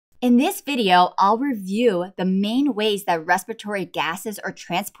In this video, I'll review the main ways that respiratory gases are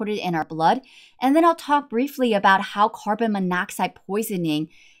transported in our blood, and then I'll talk briefly about how carbon monoxide poisoning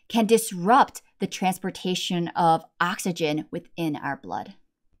can disrupt the transportation of oxygen within our blood.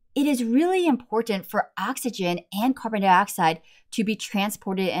 It is really important for oxygen and carbon dioxide to be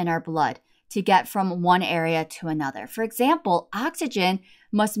transported in our blood to get from one area to another. For example, oxygen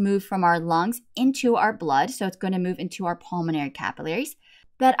must move from our lungs into our blood, so it's going to move into our pulmonary capillaries.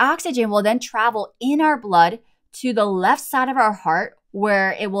 That oxygen will then travel in our blood to the left side of our heart,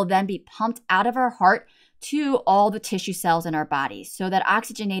 where it will then be pumped out of our heart to all the tissue cells in our body. So that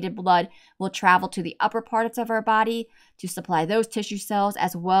oxygenated blood will travel to the upper parts of our body to supply those tissue cells,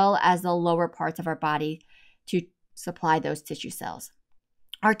 as well as the lower parts of our body to supply those tissue cells.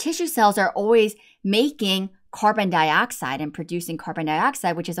 Our tissue cells are always making carbon dioxide and producing carbon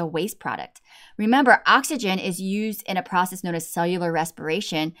dioxide, which is a waste product. Remember, oxygen is used in a process known as cellular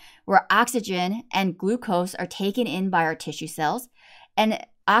respiration, where oxygen and glucose are taken in by our tissue cells, and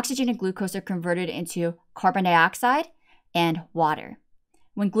oxygen and glucose are converted into carbon dioxide and water.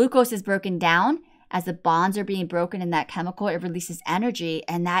 When glucose is broken down, as the bonds are being broken in that chemical, it releases energy,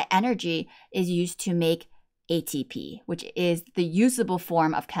 and that energy is used to make ATP, which is the usable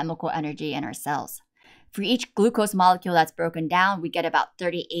form of chemical energy in our cells. For each glucose molecule that's broken down, we get about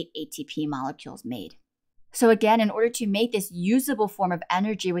 38 ATP molecules made. So again, in order to make this usable form of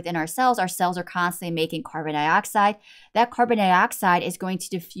energy within our cells are constantly making carbon dioxide. That carbon dioxide is going to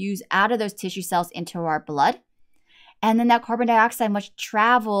diffuse out of those tissue cells into our blood. And then that carbon dioxide must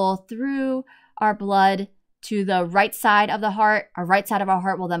travel through our blood to the right side of the heart. Our right side of our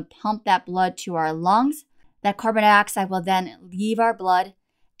heart will then pump that blood to our lungs. That carbon dioxide will then leave our blood,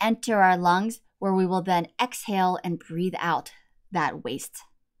 enter our lungs, where we will then exhale and breathe out that waste.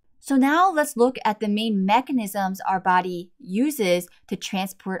 So now let's look at the main mechanisms our body uses to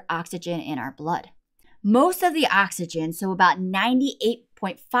transport oxygen in our blood. Most of the oxygen, so about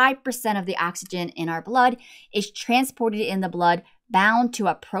 98.5% of the oxygen in our blood, is transported in the blood bound to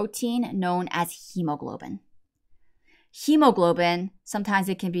a protein known as hemoglobin. Hemoglobin, sometimes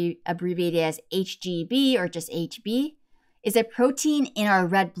it can be abbreviated as HGB or just HB, is a protein in our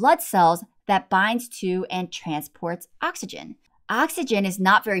red blood cells that binds to and transports oxygen. Oxygen is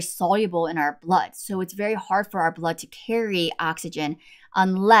not very soluble in our blood, so it's very hard for our blood to carry oxygen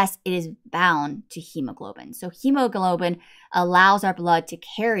unless it is bound to hemoglobin. So hemoglobin allows our blood to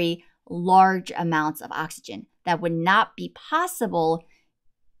carry large amounts of oxygen that would not be possible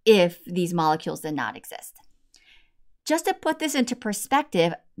if these molecules did not exist. Just to put this into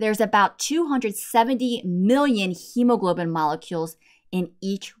perspective, there's about 270 million hemoglobin molecules in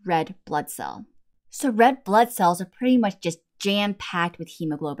each red blood cell. So red blood cells are pretty much just jam-packed with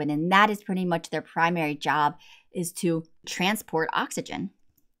hemoglobin, and that is pretty much their primary job, is to transport oxygen.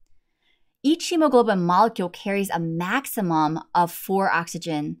 Each hemoglobin molecule carries a maximum of 4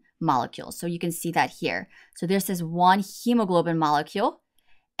 oxygen molecules. So you can see that here. So this is one hemoglobin molecule,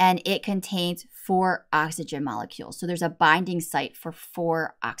 and it contains 4 oxygen molecules. So there's a binding site for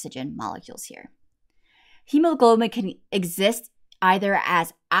 4 oxygen molecules here. Hemoglobin can exist either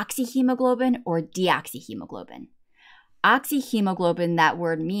as oxyhemoglobin or deoxyhemoglobin. Oxyhemoglobin, that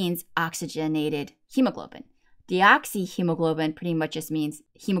word means oxygenated hemoglobin. Deoxyhemoglobin pretty much just means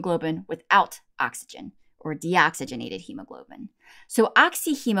hemoglobin without oxygen, or deoxygenated hemoglobin. So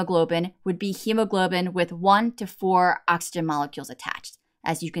oxyhemoglobin would be hemoglobin with 1 to 4 oxygen molecules attached,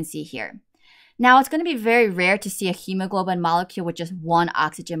 as you can see here. Now, it's going to be very rare to see a hemoglobin molecule with just 1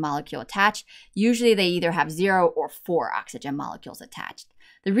 oxygen molecule attached. Usually they either have 0 or 4 oxygen molecules attached.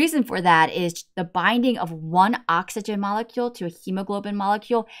 The reason for that is the binding of 1 oxygen molecule to a hemoglobin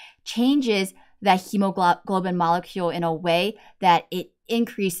molecule changes that hemoglobin molecule in a way that it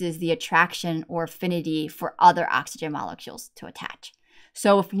increases the attraction or affinity for other oxygen molecules to attach.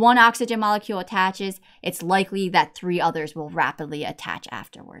 So if 1 oxygen molecule attaches, it's likely that 3 others will rapidly attach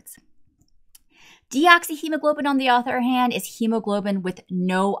afterwards. Deoxyhemoglobin, on the other hand, is hemoglobin with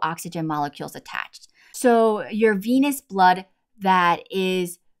no oxygen molecules attached. So your venous blood that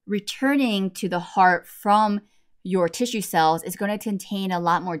is returning to the heart from your tissue cells is going to contain a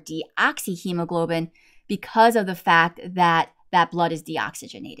lot more deoxyhemoglobin because of the fact that that blood is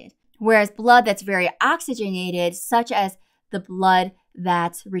deoxygenated. Whereas blood that's very oxygenated, such as the blood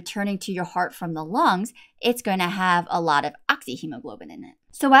that's returning to your heart from the lungs, it's going to have a lot of oxyhemoglobin in it.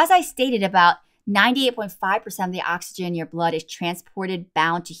 So as I stated, about 98.5% of the oxygen in your blood is transported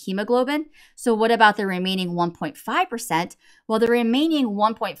bound to hemoglobin. So what about the remaining 1.5%? Well, the remaining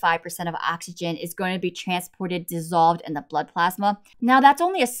 1.5% of oxygen is going to be transported dissolved in the blood plasma. Now, that's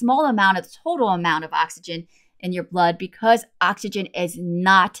only a small amount of the total amount of oxygen in your blood because oxygen is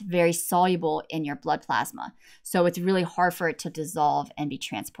not very soluble in your blood plasma. So it's really hard for it to dissolve and be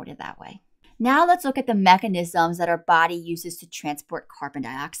transported that way. Now let's look at the mechanisms that our body uses to transport carbon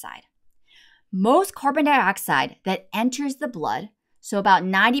dioxide. Most carbon dioxide that enters the blood, so about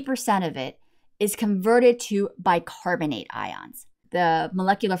 90% of it, is converted to bicarbonate ions. The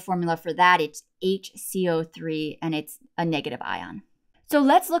molecular formula for that, it's HCO3, and it's a negative ion. So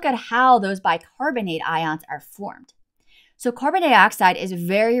let's look at how those bicarbonate ions are formed. So carbon dioxide is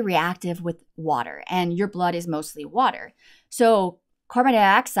very reactive with water, and your blood is mostly water. So carbon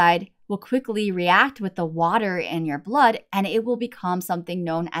dioxide will quickly react with the water in your blood, and it will become something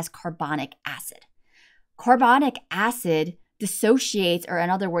known as carbonic acid. Carbonic acid dissociates, or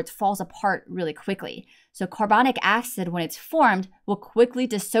in other words, falls apart really quickly. So carbonic acid, when it's formed, will quickly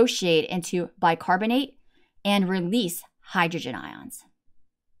dissociate into bicarbonate and release hydrogen ions.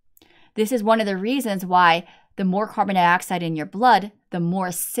 This is one of the reasons why the more carbon dioxide in your blood, the more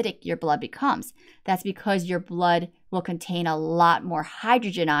acidic your blood becomes. That's because your blood will contain a lot more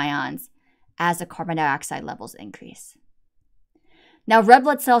hydrogen ions as the carbon dioxide levels increase. Now, red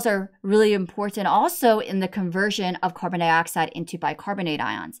blood cells are really important also in the conversion of carbon dioxide into bicarbonate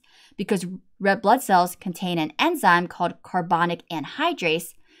ions because red blood cells contain an enzyme called carbonic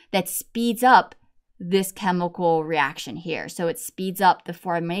anhydrase that speeds up this chemical reaction here. So it speeds up the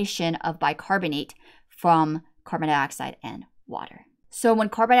formation of bicarbonate from carbon dioxide and water. So when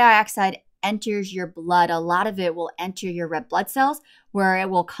carbon dioxide enters your blood, a lot of it will enter your red blood cells where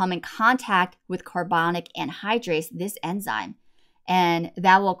it will come in contact with carbonic anhydrase, this enzyme, and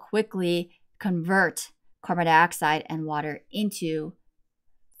that will quickly convert carbon dioxide and water into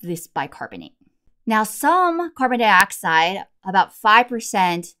this bicarbonate. Now, some carbon dioxide, about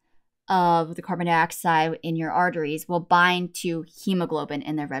 5% of the carbon dioxide in your arteries, will bind to hemoglobin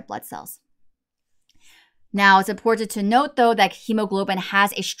in the red blood cells. Now, it's important to note, though, that hemoglobin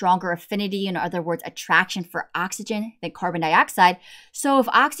has a stronger affinity, in other words, attraction for oxygen than carbon dioxide. So if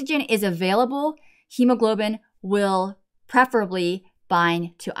oxygen is available, hemoglobin will preferably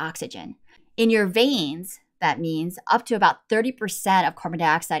bind to oxygen. In your veins, that means up to about 30% of carbon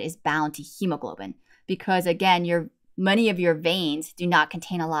dioxide is bound to hemoglobin because, again, many of your veins do not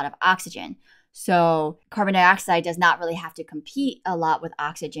contain a lot of oxygen. So carbon dioxide does not really have to compete a lot with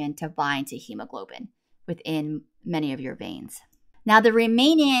oxygen to bind to hemoglobin within many of your veins. Now, the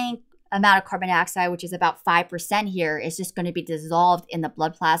remaining amount of carbon dioxide, which is about 5% here, is just going to be dissolved in the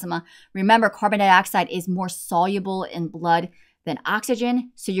blood plasma. Remember, carbon dioxide is more soluble in blood than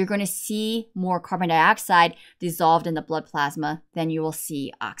oxygen, so you're going to see more carbon dioxide dissolved in the blood plasma than you will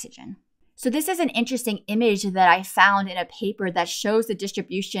see oxygen. So this is an interesting image that I found in a paper that shows the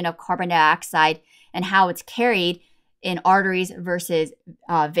distribution of carbon dioxide and how it's carried in arteries versus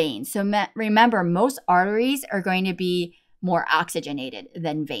veins. So remember, most arteries are going to be more oxygenated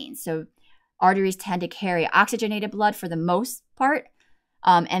than veins. So arteries tend to carry oxygenated blood for the most part,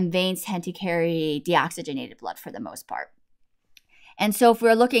 and veins tend to carry deoxygenated blood for the most part. And so if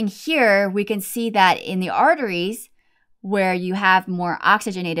we're looking here, we can see that in the arteries where you have more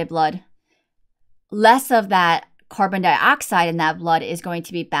oxygenated blood, less of that carbon dioxide in that blood is going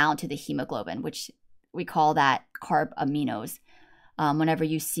to be bound to the hemoglobin, which we call that carb aminos, whenever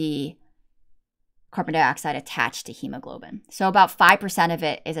you see carbon dioxide attached to hemoglobin. So about 5% of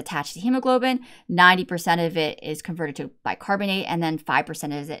it is attached to hemoglobin, 90% of it is converted to bicarbonate, and then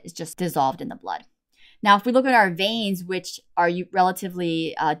 5% of it is just dissolved in the blood. Now, if we look at our veins, which are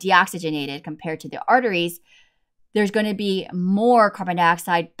relatively deoxygenated compared to the arteries, there's going to be more carbon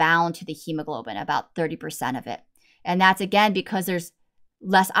dioxide bound to the hemoglobin, about 30% of it. And that's, again, because there's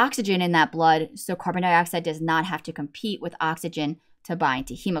less oxygen in that blood, so carbon dioxide does not have to compete with oxygen to bind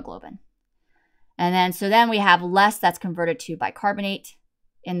to hemoglobin. And then we have less that's converted to bicarbonate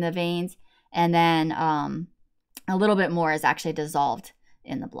in the veins, and then a little bit more is actually dissolved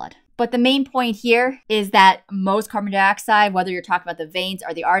in the blood. But the main point here is that most carbon dioxide, whether you're talking about the veins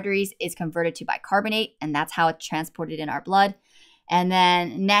or the arteries, is converted to bicarbonate, and that's how it's transported in our blood. And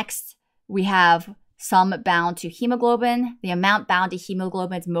then next, we have some bound to hemoglobin. The amount bound to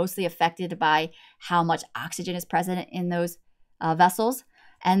hemoglobin is mostly affected by how much oxygen is present in those vessels.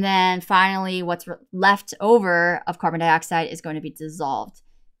 And then finally, what's left over of carbon dioxide is going to be dissolved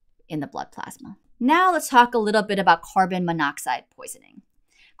in the blood plasma. Now let's talk a little bit about carbon monoxide poisoning.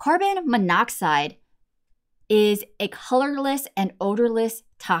 Carbon monoxide is a colorless and odorless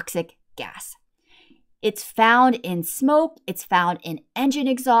toxic gas. It's found in smoke, it's found in engine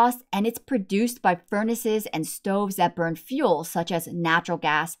exhaust, and it's produced by furnaces and stoves that burn fuel such as natural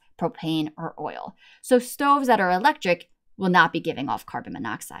gas, propane, or oil. So stoves that are electric will not be giving off carbon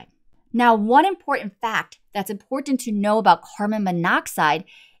monoxide. Now, one important fact that's important to know about carbon monoxide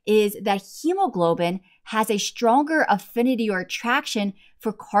is that hemoglobin has a stronger affinity or attraction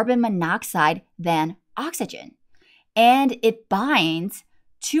for carbon monoxide than oxygen. And it binds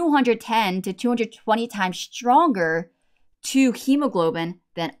 210 to 220 times stronger to hemoglobin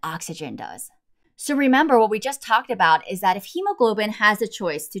than oxygen does. So remember, what we just talked about is that if hemoglobin has a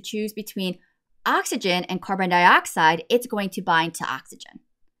choice to choose between oxygen and carbon dioxide, it's going to bind to oxygen.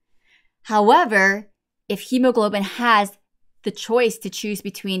 However, if hemoglobin has the choice to choose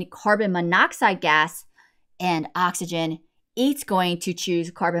between carbon monoxide gas and oxygen, it's going to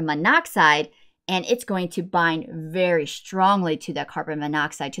choose carbon monoxide, and it's going to bind very strongly to that carbon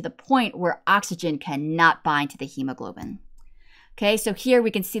monoxide to the point where oxygen cannot bind to the hemoglobin. Okay, so here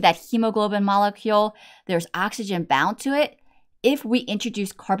we can see that hemoglobin molecule, there's oxygen bound to it. If we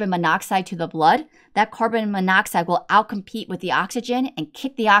introduce carbon monoxide to the blood, that carbon monoxide will outcompete with the oxygen and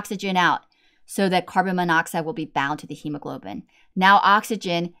kick the oxygen out so that carbon monoxide will be bound to the hemoglobin. Now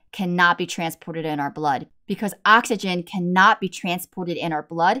oxygen cannot be transported in our blood because oxygen cannot be transported in our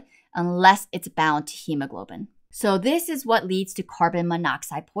blood unless it's bound to hemoglobin. So this is what leads to carbon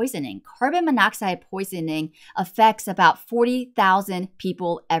monoxide poisoning. Carbon monoxide poisoning affects about 40,000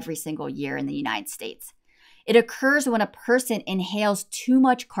 people every single year in the United States. It occurs when a person inhales too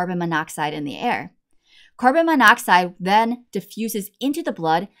much carbon monoxide in the air. Carbon monoxide then diffuses into the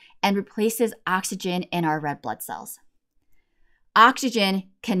blood and replaces oxygen in our red blood cells. Oxygen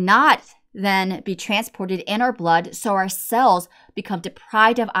cannot then be transported in our blood, so our cells become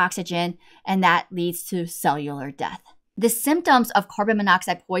deprived of oxygen, and that leads to cellular death. The symptoms of carbon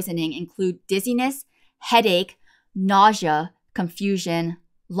monoxide poisoning include dizziness, headache, nausea, confusion,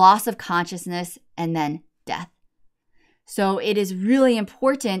 loss of consciousness, and then death. So it is really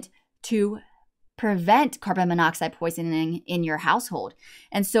important to prevent carbon monoxide poisoning in your household.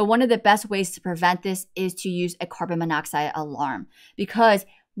 And so one of the best ways to prevent this is to use a carbon monoxide alarm, because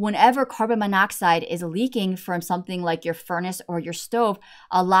whenever carbon monoxide is leaking from something like your furnace or your stove,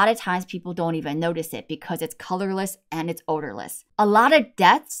 a lot of times people don't even notice it because it's colorless and it's odorless. A lot of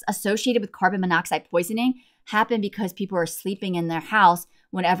deaths associated with carbon monoxide poisoning happen because people are sleeping in their house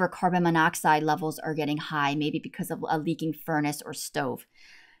whenever carbon monoxide levels are getting high, maybe because of a leaking furnace or stove.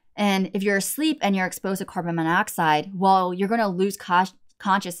 And if you're asleep and you're exposed to carbon monoxide, well, you're going to lose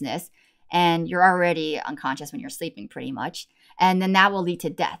consciousness, and you're already unconscious when you're sleeping pretty much. And then that will lead to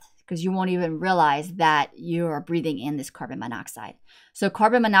death because you won't even realize that you are breathing in this carbon monoxide. So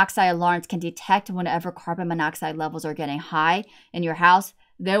carbon monoxide alarms can detect whenever carbon monoxide levels are getting high in your house.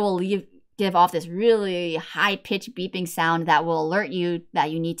 They will give off this really high-pitched beeping sound that will alert you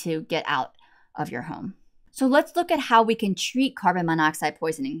that you need to get out of your home. So let's look at how we can treat carbon monoxide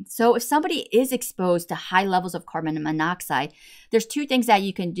poisoning. So if somebody is exposed to high levels of carbon monoxide, there's two things that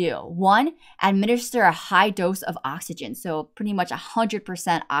you can do. One, administer a high dose of oxygen. So pretty much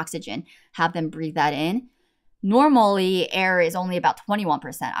 100% oxygen, have them breathe that in. Normally, air is only about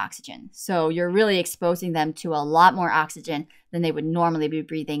 21% oxygen. So you're really exposing them to a lot more oxygen than they would normally be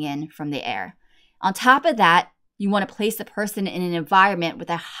breathing in from the air. On top of that, you want to place the person in an environment with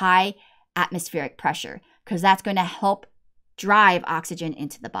a high atmospheric pressure, because that's going to help drive oxygen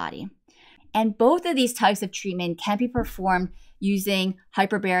into the body. And both of these types of treatment can be performed using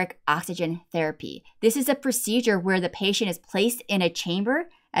hyperbaric oxygen therapy. This is a procedure where the patient is placed in a chamber,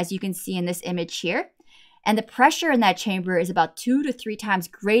 as you can see in this image here, and the pressure in that chamber is about 2 to 3 times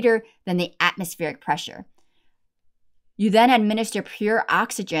greater than the atmospheric pressure. You then administer pure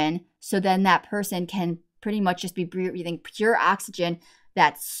oxygen, so then that person can pretty much just be breathing pure oxygen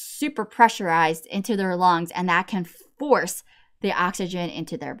that's super pressurized into their lungs, and that can force the oxygen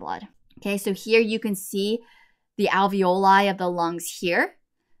into their blood. Okay, so here you can see the alveoli of the lungs here,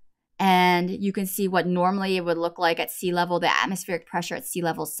 and you can see what normally it would look like at sea level. The atmospheric pressure at sea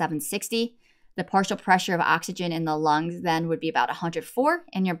level is 760. The partial pressure of oxygen in the lungs then would be about 104.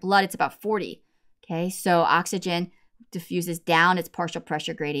 In your blood, it's about 40. Okay, so oxygen diffuses down its partial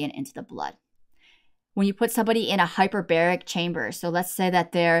pressure gradient into the blood. When you put somebody in a hyperbaric chamber, so let's say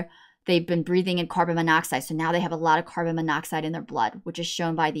that they've been breathing in carbon monoxide, so now they have a lot of carbon monoxide in their blood, which is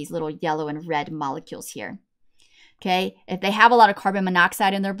shown by these little yellow and red molecules here. Okay, if they have a lot of carbon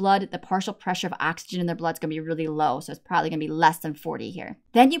monoxide in their blood, the partial pressure of oxygen in their blood is going to be really low, so it's probably going to be less than 40 here.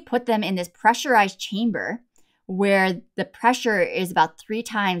 Then you put them in this pressurized chamber where the pressure is about 3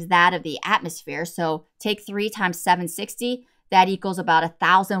 times that of the atmosphere, so take 3 times 760, that equals about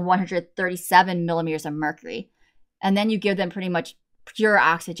 1,137 millimeters of mercury. And then you give them pretty much pure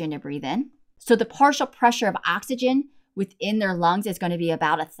oxygen to breathe in. So the partial pressure of oxygen within their lungs is going to be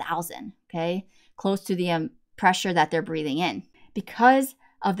about 1,000, okay? Close to the pressure that they're breathing in. Because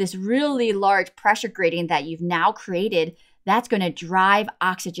of this really large pressure gradient that you've now created, that's going to drive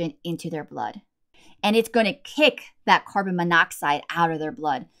oxygen into their blood. And it's going to kick that carbon monoxide out of their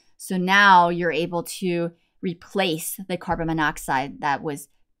blood. So now you're able to replace the carbon monoxide that was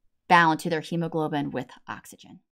bound to their hemoglobin with oxygen.